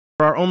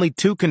There are only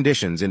two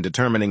conditions in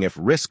determining if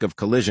risk of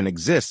collision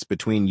exists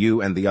between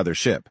you and the other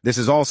ship. This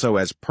is also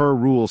as per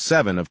Rule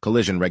 7 of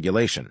collision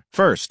regulation.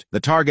 First, the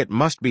target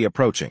must be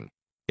approaching.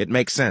 It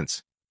makes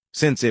sense,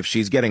 since if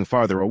she's getting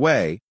farther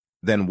away,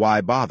 then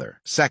why bother?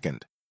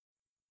 Second,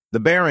 the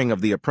bearing of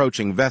the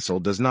approaching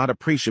vessel does not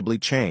appreciably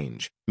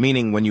change,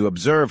 meaning when you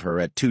observe her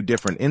at two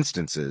different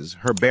instances,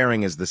 her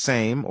bearing is the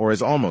same or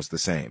is almost the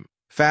same.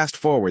 Fast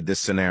forward this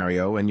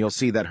scenario and you'll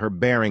see that her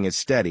bearing is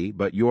steady,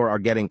 but you are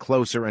getting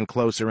closer and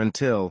closer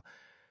until...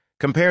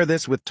 Compare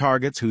this with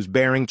targets whose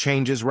bearing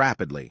changes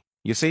rapidly.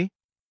 You see?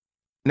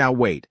 Now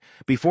wait,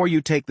 before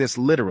you take this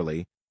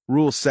literally,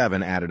 Rule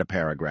 7 added a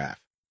paragraph.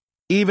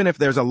 Even if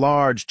there's a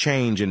large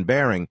change in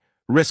bearing,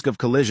 risk of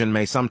collision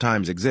may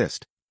sometimes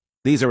exist.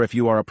 These are if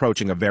you are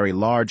approaching a very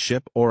large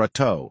ship or a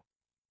tow,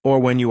 or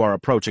when you are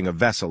approaching a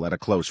vessel at a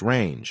close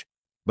range.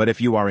 But if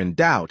you are in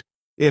doubt,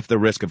 if the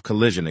risk of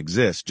collision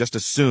exists, just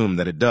assume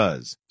that it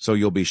does, so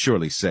you'll be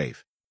surely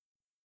safe.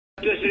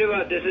 Lotus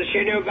River, this is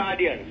Senior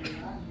Guardian.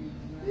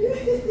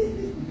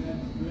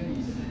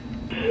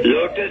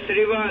 Lotus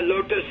River,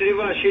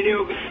 Senior.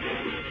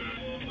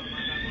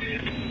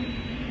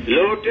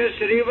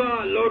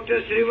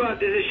 Lotus River,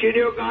 this is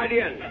Senior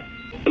Guardian.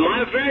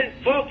 My friend,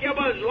 4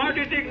 cables, what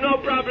do you think? No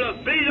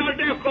problem. Please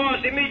alter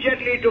course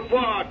immediately to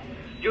port,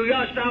 to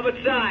your starboard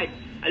side.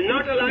 I'll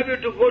not allow you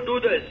to go do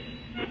this.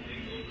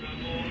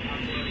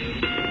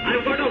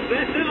 I've got a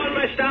vessel on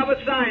my starboard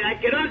side. I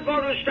cannot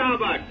go to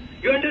starboard.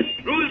 You understand?